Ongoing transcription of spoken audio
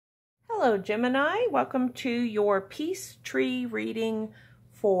Hello Gemini, welcome to your Peace Tree reading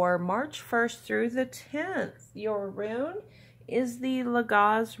for March 1st through the 10th. Your rune is the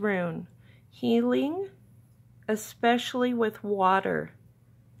Lagaz rune, healing, especially with water.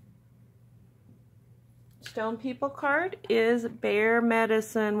 Stone People card is Bear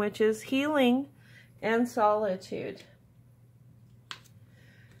Medicine, which is healing and solitude.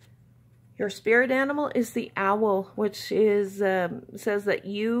 Your spirit animal is the owl, which is says that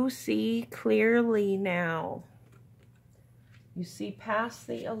you see clearly now. You see past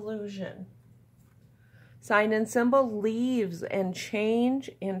the illusion. Sign and symbol, leaves and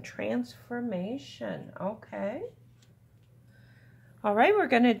change and transformation. Okay. All right, we're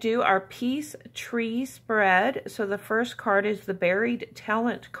going to do our Peace Tree spread. So the first card is the Buried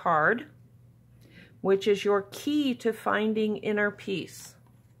Talent card, which is your key to finding inner peace.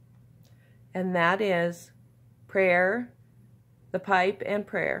 And that is prayer, the pipe, and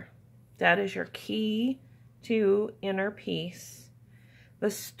prayer. That is your key to inner peace.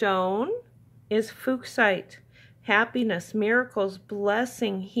 The stone is Fuchsite, happiness, miracles,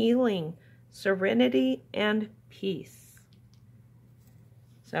 blessing, healing, serenity, and peace.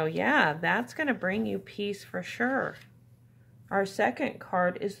 So yeah, that's going to bring you peace for sure. Our second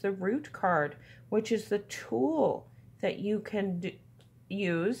card is the Root card, which is the tool that you can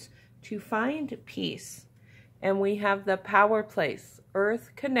use to find peace. And we have the Power Place,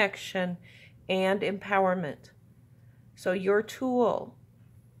 Earth connection and empowerment. So your tool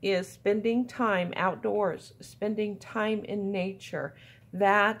is spending time outdoors, spending time in nature.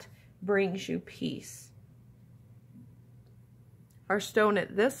 That brings you peace. Our stone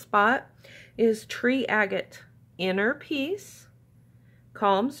at this spot is Tree Agate, inner peace,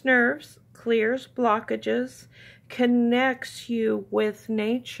 calms nerves, clears blockages, connects you with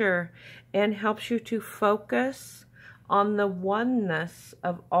nature, and helps you to focus on the oneness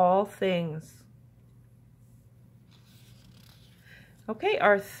of all things. Okay,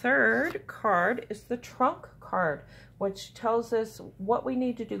 our third card is the Trunk card, which tells us what we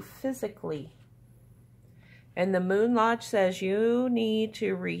need to do physically. And the Moon Lodge says you need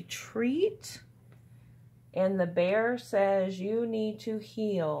to retreat, and the Bear says you need to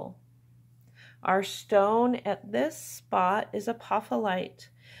heal. Our stone at this spot is Apophyllite,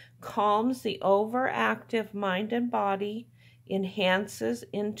 calms the overactive mind and body, enhances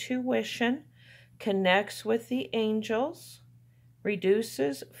intuition, connects with the angels,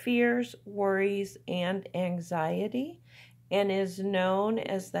 reduces fears, worries, and anxiety, and is known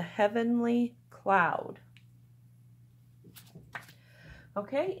as the heavenly cloud.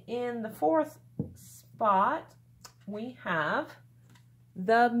 Okay, in the fourth spot, we have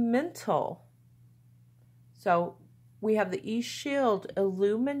the Mental. So we have the East Shield,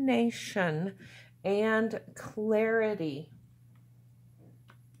 illumination and clarity.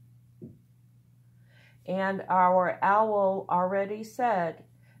 And our owl already said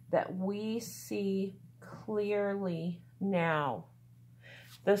that we see clearly now.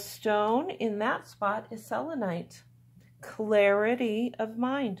 The stone in that spot is selenite, clarity of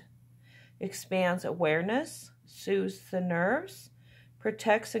mind, expands awareness, soothes the nerves,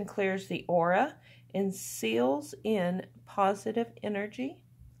 protects and clears the aura, and seals in positive energy,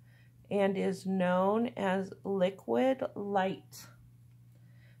 and is known as liquid light.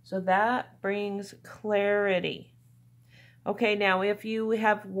 So that brings clarity. Okay, now if you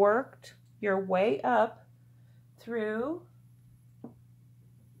have worked your way up through,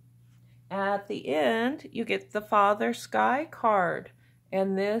 at the end, you get the Father Sky card.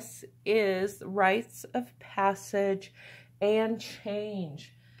 And this is rites of passage and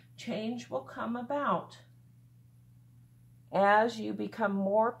change. Change will come about as you become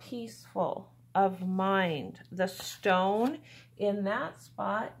more peaceful of mind. The stone in that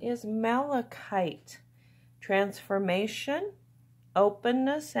spot is malachite. Transformation,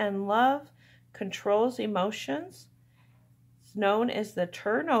 openness, and love, controls emotions. It's known as the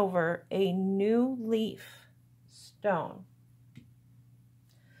turnover, a new leaf stone.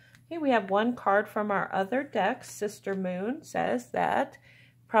 Okay, we have one card from our other deck. Sister Moon says that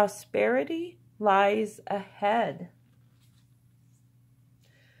prosperity lies ahead.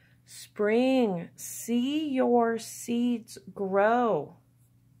 Spring, see your seeds grow.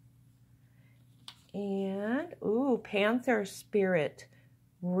 And, Panther Spirit,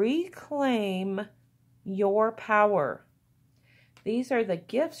 reclaim your power. These are the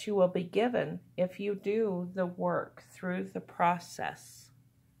gifts you will be given if you do the work through the process.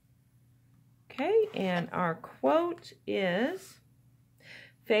 Okay, and our quote is,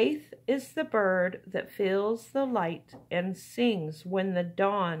 faith is the bird that feels the light and sings when the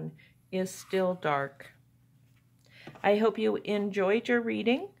dawn is still dark. I hope you enjoyed your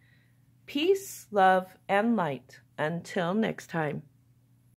reading. Peace, love, and light. Until next time.